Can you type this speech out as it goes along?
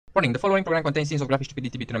Warning, the following program contains scenes of graphic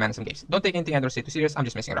stupidity between a man and some games. Don't take anything I don't say too serious, I'm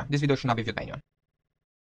just messing around. This video should not be viewed by anyone.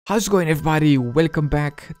 How's it going, everybody? Welcome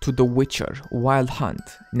back to The Witcher Wild Hunt.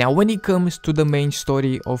 Now, when it comes to the main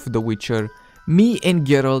story of The Witcher, me and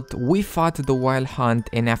Geralt, we fought the Wild Hunt,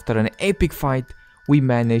 and after an epic fight, we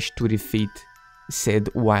managed to defeat said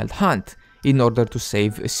Wild Hunt in order to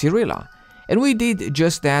save Cirilla. And we did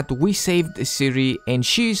just that. We saved Ciri, and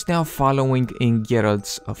she is now following in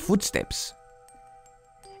Geralt's footsteps.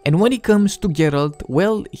 And when it comes to Geralt,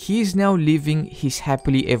 well, he is now living his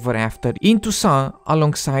happily ever after in Toussaint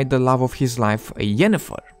alongside the love of his life,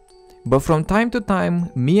 Yennefer. But from time to time,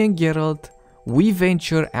 me and Geralt, we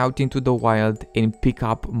venture out into the wild and pick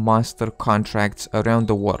up monster contracts around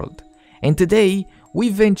the world. And today, we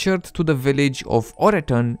ventured to the village of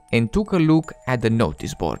Oreton and took a look at the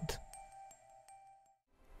notice board.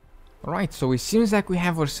 Alright, so it seems like we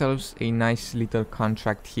have ourselves a nice little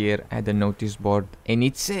contract here at the notice board, and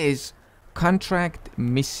it says, contract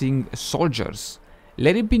missing soldiers.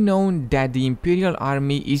 Let it be known that the Imperial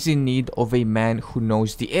Army is in need of a man who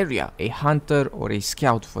knows the area, a hunter or a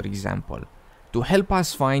scout for example, to help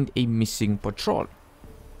us find a missing patrol.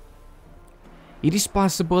 It is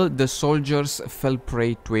possible the soldiers fell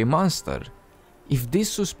prey to a monster. If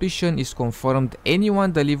this suspicion is confirmed,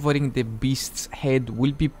 anyone delivering the beast's head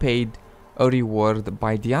will be paid a reward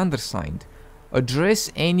by the undersigned.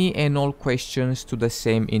 Address any and all questions to the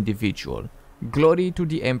same individual. Glory to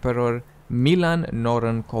the Emperor, Milan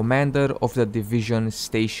Noran, commander of the division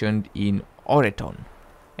stationed in Oreton.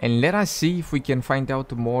 And let us see if we can find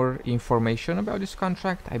out more information about this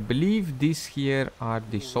contract. I believe these here are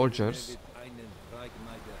the soldiers.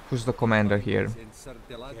 Who's the commander here?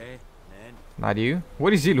 Not you?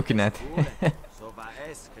 What is he looking at?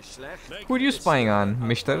 Who are you spying on,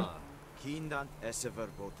 mister?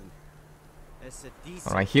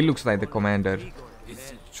 Alright, he looks like the commander.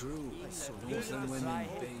 Is it true?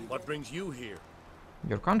 What brings you here?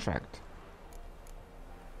 Your contract.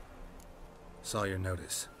 Saw your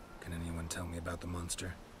notice. Can anyone tell me about the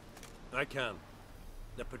monster? I can.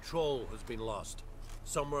 The patrol has been lost.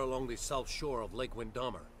 Somewhere along the south shore of Lake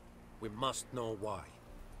Windammer. We must know why.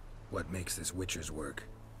 What makes this Witcher's work?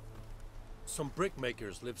 Some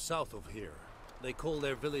brickmakers live south of here. They call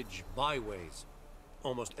their village byways.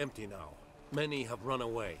 Almost empty now. Many have run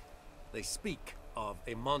away. They speak of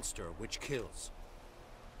a monster which kills.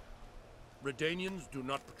 Redanians do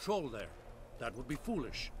not patrol there. That would be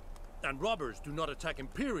foolish. And robbers do not attack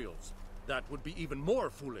Imperials. That would be even more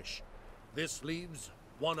foolish. This leaves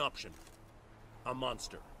one option. A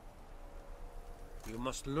monster. You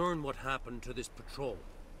must learn what happened to this patrol.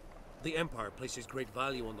 The Empire places great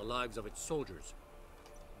value on the lives of its soldiers.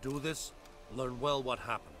 Do this, learn well what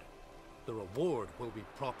happened. The reward will be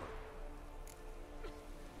proper.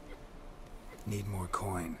 Need more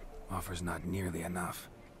coin. Offer's not nearly enough.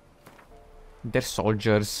 They're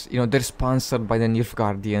soldiers, you know, they're sponsored by the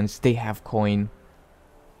Nilfgaardians, they have coin.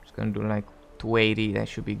 Just gonna do like 280, that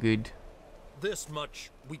should be good. This much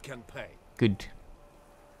we can pay. Good.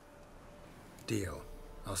 Deal.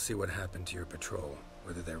 I'll see what happened to your patrol,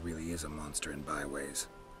 whether there really is a monster in byways.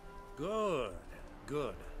 Good,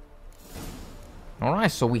 good.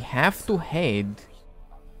 Alright, so we have to head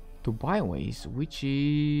to byways, which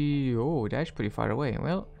is... oh, that's pretty far away.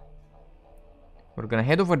 Well, we're gonna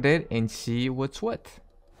head over there and see what's what.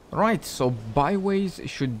 Right, so byways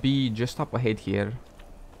should be just up ahead here.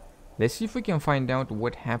 Let's see if we can find out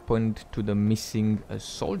what happened to the missing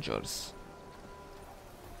soldiers.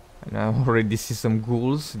 And I already see some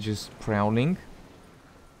ghouls just prowling.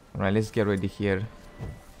 Alright, let's get ready here.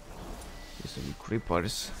 These are the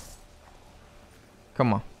creepers.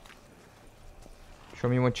 Come on. Show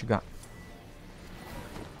me what you got.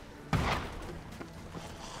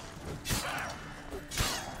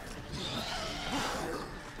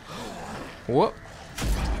 What?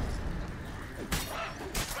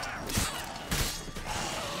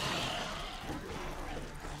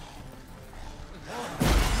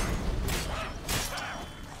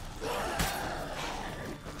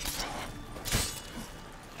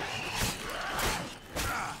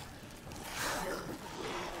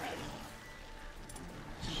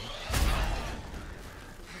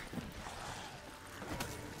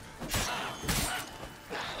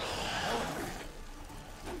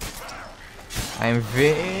 I am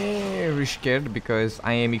very scared because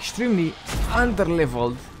I am extremely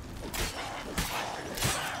underleveled.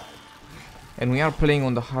 And we are playing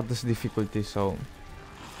on the hardest difficulty, so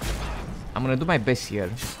I'm gonna do my best here.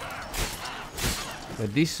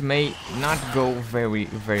 But this may not go very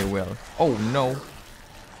well. Oh no.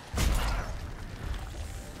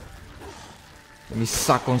 Let me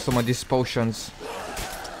suck on some of these potions.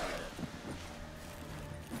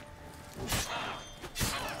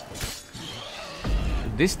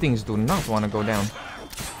 these things do not want to go down.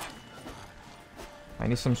 I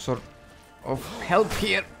need some sort of help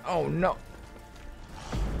here. Oh no.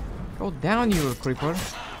 Go down, you creeper.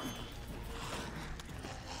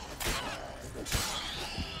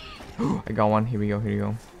 I got one. Here we go. Here we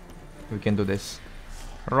go. We can do this.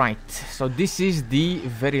 Right. So this is the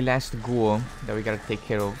very last ghoul that we gotta take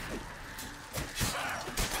care of.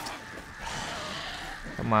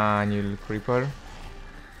 Come on, you little creeper.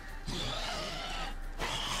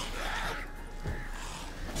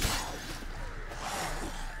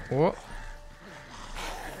 Oh.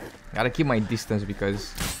 Gotta keep my distance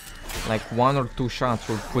because like 1 or 2 shots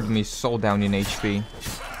will put me so down in HP.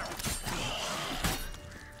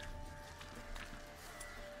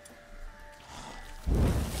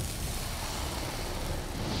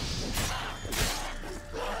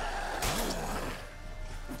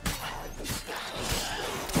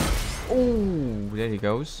 Oh, there he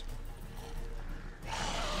goes.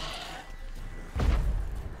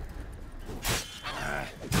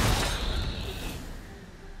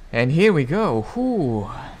 And here we go.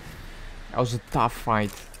 Whew. That was a tough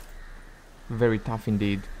fight. Very tough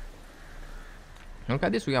indeed. Look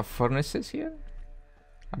at this. We have furnaces here.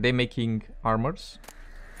 Are they making armors?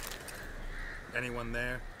 Anyone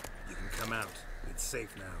there? You can come out. It's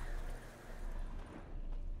safe now.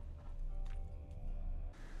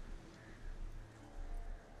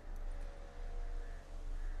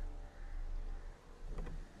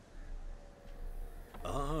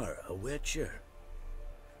 A witcher.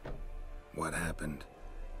 What happened?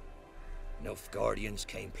 Nilfgaardians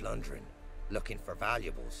came plundering, looking for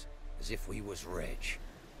valuables, as if we was rich.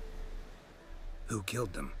 Who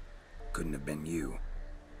killed them? Couldn't have been you.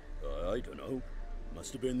 I don't know.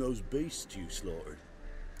 Must have been those beasts you slaughtered.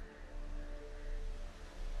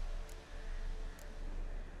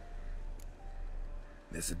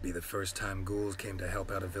 This would be the first time ghouls came to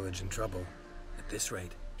help out a village in trouble. At this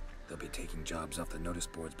rate, they'll be taking jobs off the notice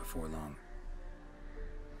boards before long.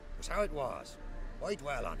 Was how it was. Why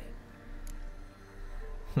dwell on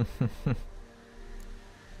it?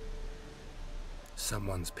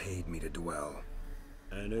 Someone's paid me to dwell.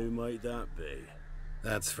 And who might that be?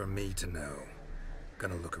 That's for me to know.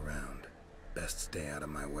 Gonna look around. Best stay out of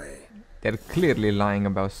my way. They're clearly lying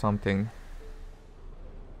about something.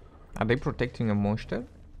 Are they protecting a monster?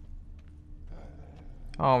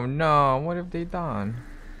 Oh no, what have they done?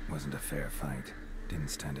 Wasn't a fair fight. Didn't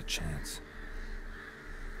stand a chance.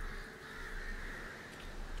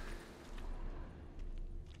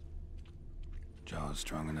 Jaws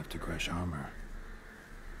strong enough to crush armor.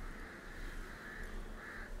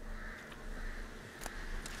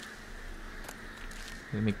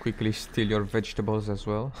 Let me quickly steal your vegetables as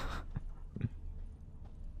well.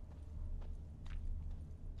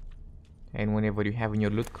 And whenever you have in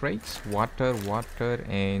your loot crates, water, water,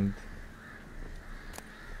 and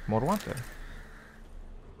more water.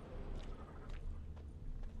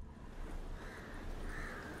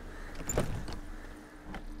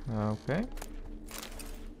 Okay.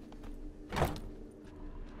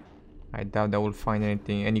 I doubt I will find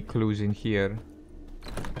anything, any clues in here.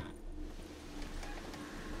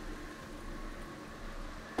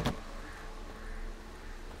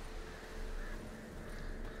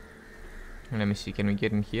 Let me see, can we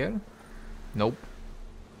get in here? Nope.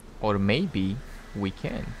 Or maybe we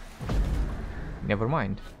can. Never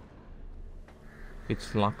mind.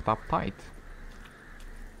 It's locked up tight.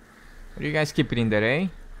 What do you guys keep it in there, eh?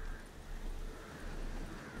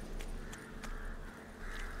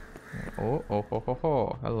 Oh, oh, ho, ho,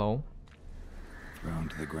 ho. Hello. Thrown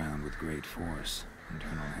to the ground with great force.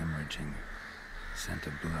 Internal hemorrhaging. Scent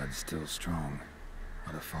of blood still strong.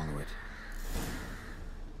 Ought to follow it.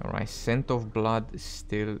 Alright, scent of blood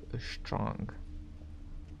still strong.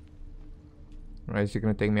 Alright, is it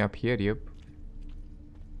gonna take me up here? Yep.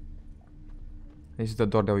 This is the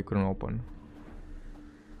door that we couldn't open.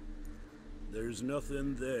 There's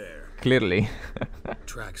nothing there. Clearly.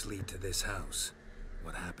 Tracks lead to this house.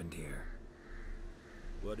 What happened here?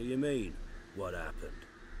 What do you mean? What happened?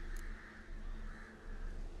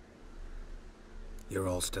 You're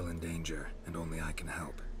all still in danger, and only I can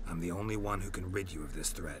help. I'm the only one who can rid you of this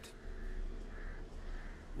threat.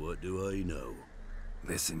 What do I know?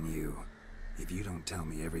 Listen, you. If you don't tell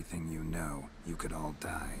me everything you know, you could all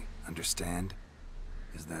die. Understand?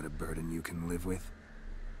 Is that a burden you can live with?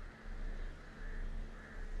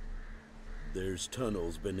 There's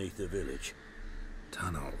tunnels beneath the village.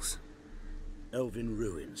 Tunnels? Elven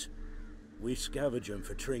ruins. We scavenge them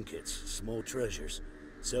for trinkets, small treasures.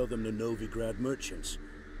 Sell them to Novigrad merchants.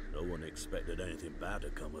 No one expected anything bad to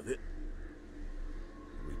come of it.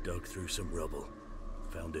 We dug through some rubble.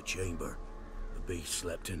 Found a chamber. The beast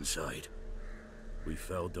slept inside. We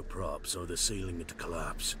felled the prop so the ceiling had to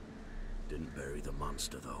collapse. Didn't bury the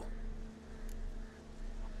monster, though.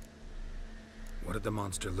 What did the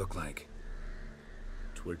monster look like?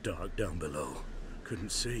 'Twere dark down below.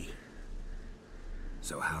 Couldn't see.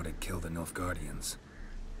 So how'd it kill the Nilfgaardians?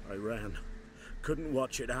 I ran. Couldn't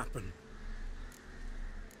watch it happen.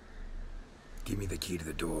 Give me the key to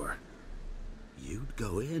the door. You'd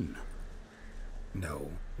go in.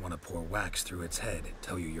 No, want to pour wax through its head,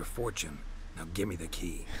 tell you your fortune. Now give me the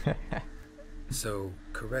key. So,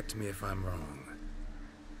 correct me if I'm wrong.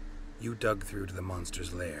 You dug through to the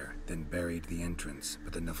monster's lair, then buried the entrance,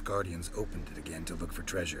 but the Nilfgaardians opened it again to look for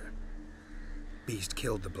treasure. Beast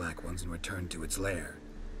killed the Black Ones and returned to its lair.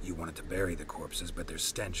 You wanted to bury the corpses, but their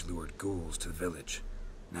stench lured ghouls to the village.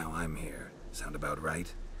 Now I'm here. Sound about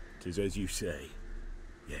right? 'Tis as you say.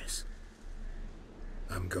 Yes.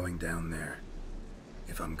 I'm going down there.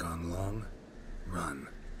 If I'm gone long, run.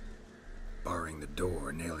 Barring the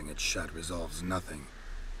door, nailing it shut resolves nothing.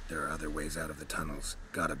 There are other ways out of the tunnels.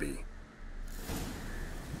 Gotta be.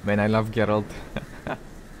 Man, I love Geralt.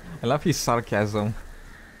 I love his sarcasm.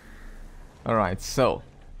 Alright, so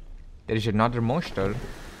there is another monster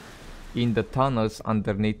in the tunnels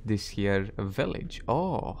underneath this here village.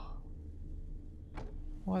 Oh,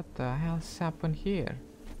 what the hell's happened here?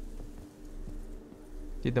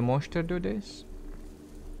 Did the monster do this?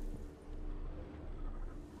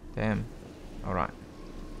 Damn. Alright.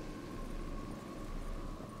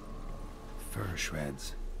 Fur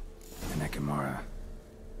shreds. An Ekimara.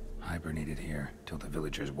 Hibernated here till the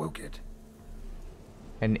villagers woke it.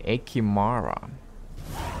 An Ekimara.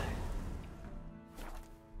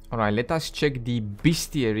 Alright, let us check the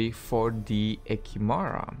bestiary for the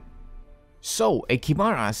Ekimara. So,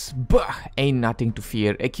 Ekimaras, bah, ain't nothing to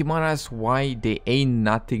fear. Ekimaras, why? They ain't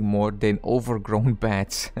nothing more than overgrown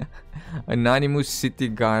bats. Anonymous city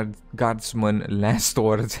guardsman last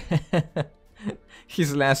words.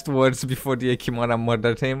 His last words before the Ekimara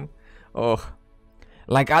murdered him. Oh.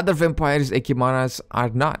 Like other vampires, Ekimaras are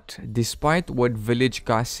not, despite what village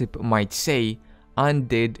gossip might say,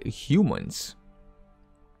 undead humans.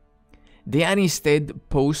 They are instead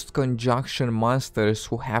post-conjunction monsters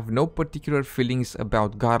who have no particular feelings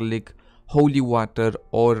about garlic, holy water,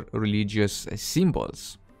 or religious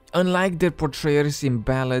symbols. Unlike their portrayers in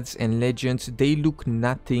ballads and legends, they look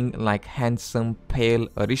nothing like handsome, pale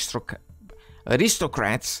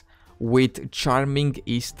aristocrats with charming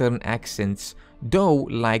Eastern accents, though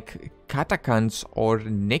like Katakans or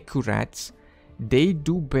Nekurats, they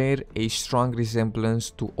do bear a strong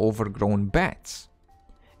resemblance to overgrown bats.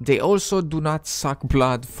 They also do not suck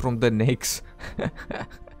blood from the necks.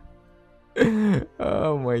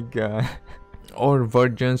 Oh my god. Or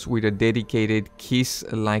virgins with a dedicated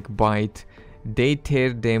kiss-like bite. They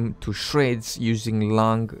tear them to shreds using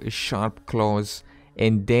long, sharp claws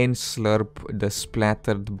and then slurp the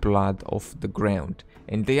splattered blood off the ground.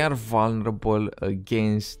 And they are vulnerable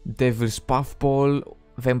against Devil's Puffball,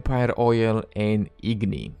 Vampire Oil, and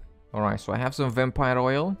Igni. Alright, so I have some Vampire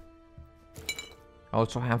Oil. I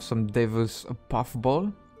also have some Devil's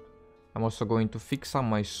Puffball. I'm also going to fix up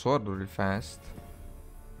my sword real fast,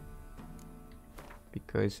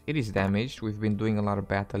 because it is damaged. We've been doing a lot of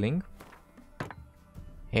battling.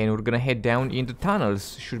 And we're gonna head down in the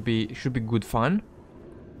tunnels. Should be good fun.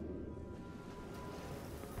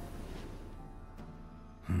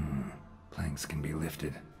 Planks can be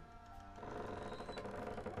lifted.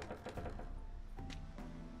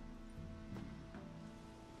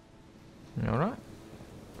 Alright.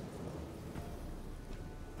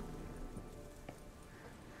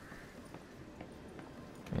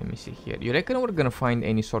 Let me see here. You reckon we're gonna find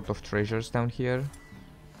any sort of treasures down here?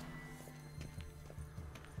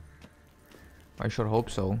 I sure hope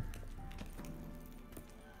so.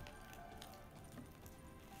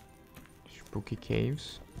 Spooky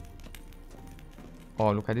caves.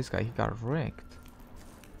 Oh, look at this guy. He got wrecked.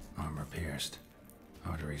 Armor pierced.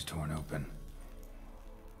 Arteries torn open.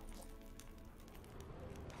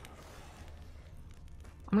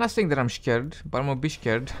 I'm not saying that I'm scared, but I'm a bit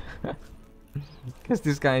scared. Because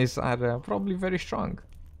these guys are probably very strong.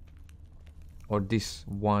 Or this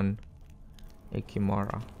one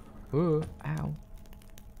Ekimara. Oh, ow.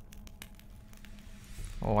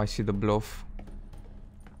 Oh, I see the bluff.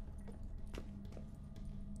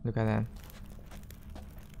 Look at that.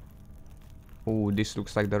 Oh, this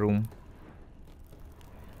looks like the room.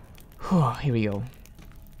 Here we go.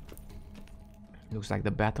 Looks like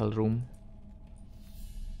the battle room.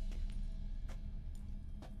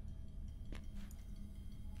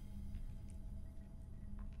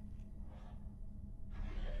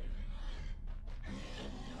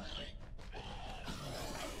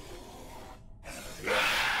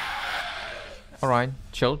 Alright,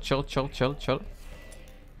 chill, chill, chill, chill, chill.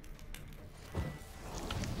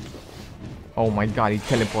 Oh my god, he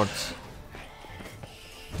teleports.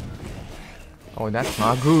 Oh, that's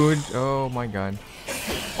not good. Oh my god.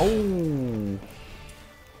 Oh,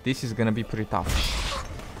 this is gonna be pretty tough.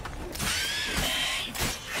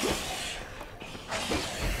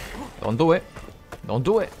 Don't do it. Don't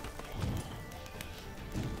do it.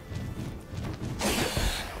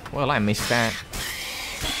 Well, I missed that.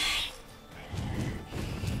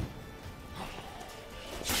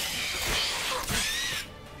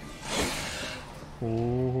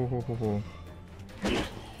 Ooh.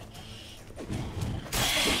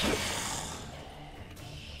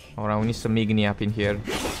 Alright, we need some Igni up in here.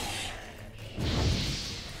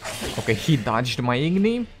 Okay, he dodged my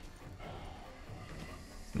Igni.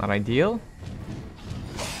 Not ideal.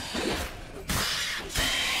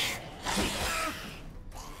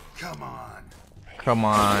 Come on. Come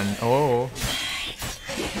on. Oh.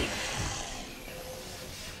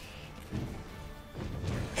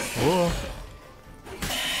 Oh.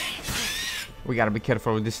 We gotta be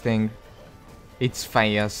careful with this thing. It's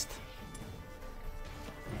fast.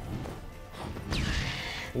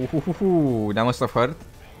 Ooh, that must have hurt.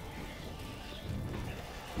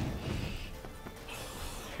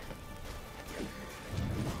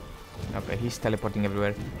 Okay, he's teleporting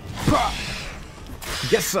everywhere.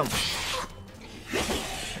 Get some!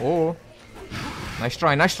 Oh. Nice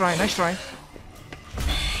try, nice try, nice try.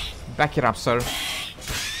 Back it up, sir.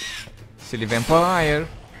 Silly vampire.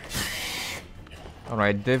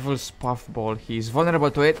 Alright, Devil's Puffball. He's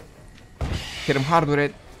vulnerable to it. Hit him hard with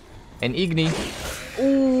it. And Igni.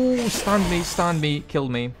 Ooh, stunned me, killed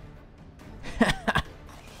me.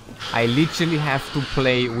 I literally have to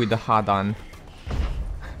play with the HUD on.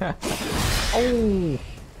 Oh.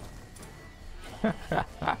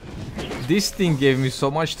 This thing gave me so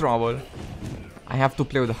much trouble. I have to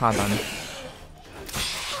play with the HUD on.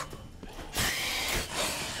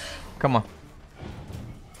 Come on.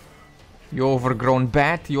 You overgrown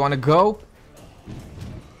bat, you wanna go?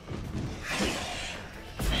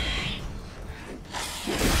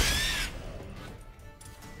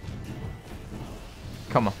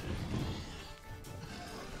 Come on.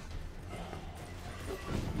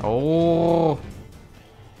 Oh.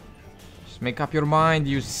 Just make up your mind,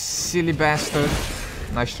 you silly bastard.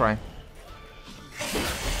 Nice try.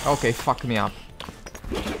 Okay, fuck me up.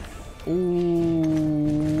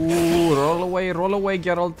 Ooh, roll away,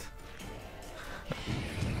 Geralt.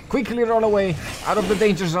 Quickly roll away, out of the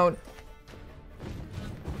danger zone.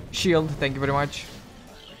 Shield, thank you very much.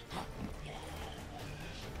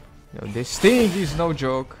 Yo, this thing is no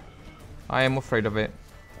joke. I am afraid of it.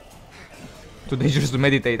 Too dangerous to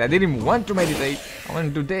meditate. I didn't even want to meditate. I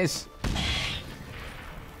want to do this.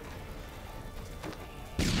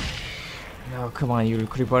 No, come on, you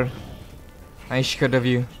little creeper. I'm scared of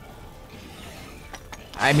you.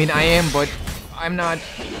 I mean, I am, but I'm not.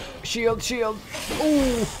 Shield, shield.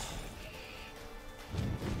 Ooh.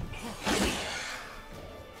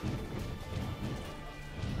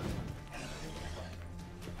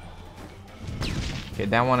 Okay,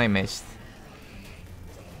 that one I missed.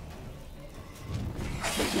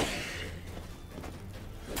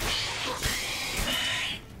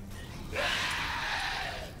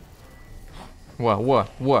 What?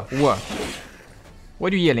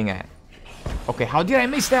 What are you yelling at? Okay, how did I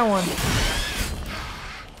miss that one?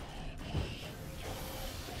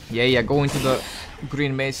 Yeah, go into the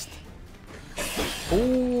green mist.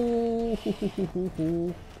 Ooh.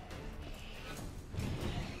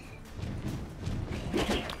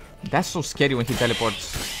 That's so scary when he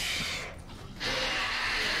teleports.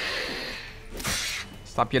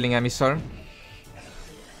 Stop yelling at me, sir.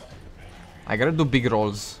 I gotta do big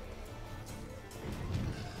rolls.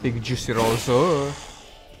 Big juicy rolls. Oh.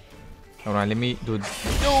 Alright, let me do.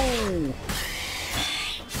 No!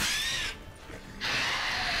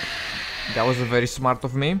 That was very smart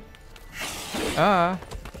of me. That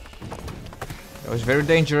was very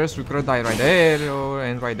dangerous. We could have died right there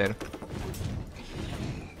and right there.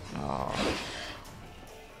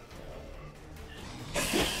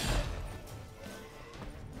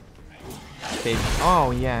 Okay.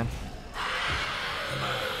 Oh, yeah.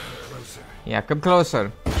 Yeah, come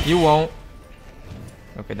closer. You won't.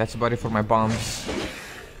 Okay, that's about it for my bombs.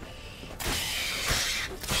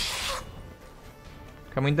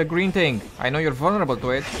 Come in the green thing. I know you're vulnerable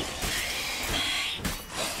to it.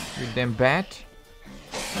 You damn bat.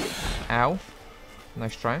 Ow.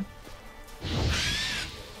 Nice try.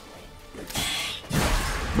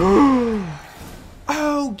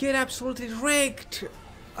 Oh, get absolutely wrecked.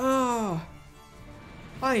 Oh.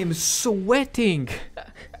 I am sweating.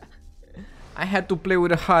 I had to play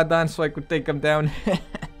with a Hadan so I could take him down.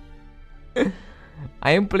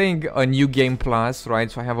 I am playing a new game plus,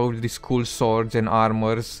 right? So I have all these cool swords and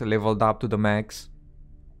armors leveled up to the max.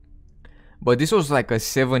 But this was like a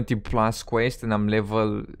 70 plus quest and I'm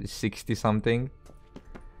level 60 something.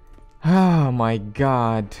 Oh my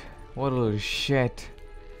god. What a little shit.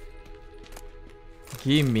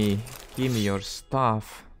 Give me your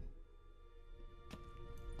stuff.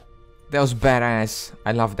 That was badass.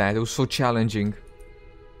 I love that. It was so challenging.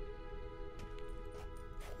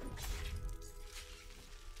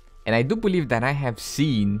 And I do believe that I have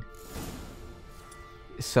seen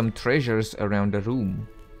some treasures around the room.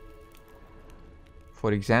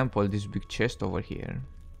 For example, this big chest over here.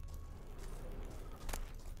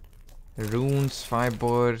 Runes,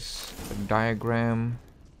 fibers, a diagram.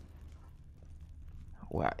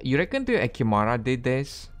 Well, you reckon the Ekimara did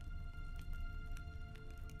this?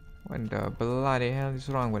 What the bloody hell is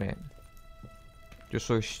wrong with it? Just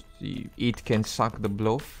so it can suck the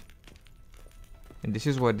bluff. And this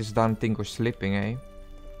is where this darn thing was slipping, eh?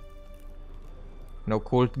 No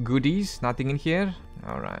cool goodies? Nothing in here?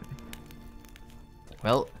 Alright.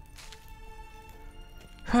 Well.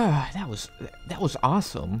 that was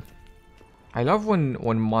awesome. I love when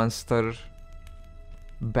monster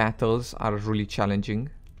battles are really challenging.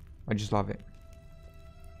 I just love it.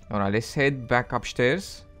 Alright, let's head back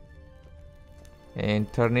upstairs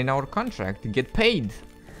and turn in our contract to get paid.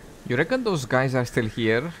 You reckon those guys are still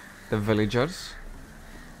here? The villagers?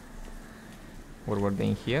 Or were they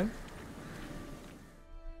in here?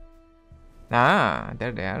 Ah,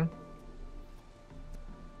 there they are.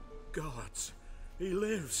 Gods, he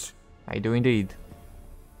lives. I do indeed.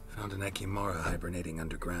 Found an Ekimara hibernating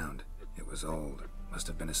underground. It was old. Must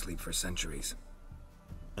have been asleep for centuries.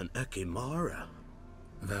 An Ekimara?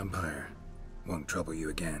 Vampire. Won't trouble you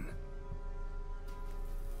again.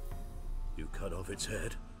 You cut off its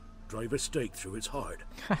head, drive a stake through its heart.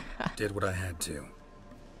 Did what I had to.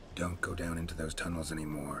 Don't go down into those tunnels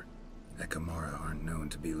anymore. Ekimara aren't known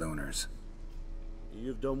to be loners.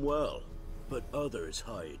 You've done well, but others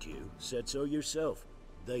hired you. Said so yourself.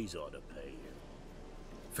 They's ought to pay you.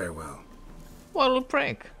 Farewell. What a little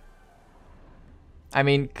prank. I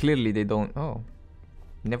mean, clearly they don't... Oh.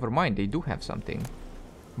 Never mind, they do have something.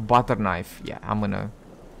 Butter knife. Yeah, I'm gonna...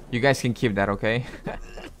 You guys can keep that, okay?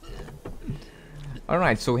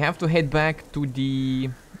 Alright, so we have to head back to the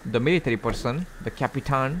military person, the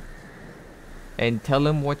Capitan, and tell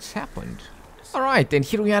him what's happened. Alright, and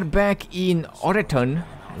here we are back in Oreton.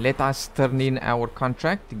 Let us turn in our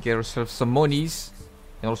contract, get ourselves some monies,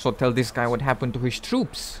 and also tell this guy what happened to his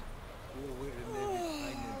troops.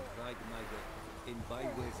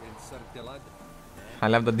 I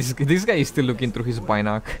love that this guy is still looking through his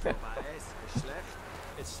binoc.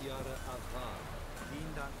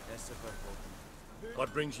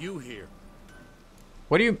 What brings you here?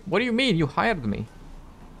 What do you mean? You hired me?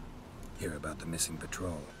 Hear about the missing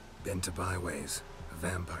patrol. Been to byways. A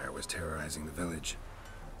vampire was terrorizing the village.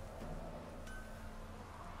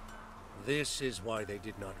 This is why they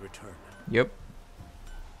did not return. Yep.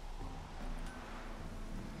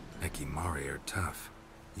 Ekimari are tough,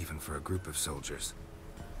 even for a group of soldiers.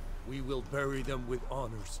 We will bury them with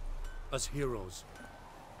honors, as heroes.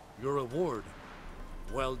 Your reward,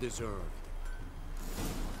 well deserved.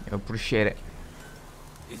 I appreciate it.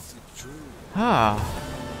 Is it true? Ah.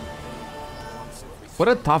 What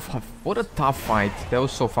a tough fight. That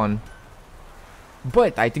was so fun.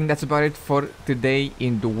 But I think that's about it for today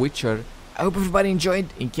in The Witcher. I hope everybody enjoyed.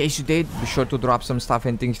 In case you did, be sure to drop some stuff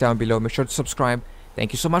and things down below. Make sure to subscribe.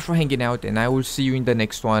 Thank you so much for hanging out, and I will see you in the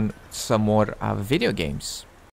next one. Some more video games.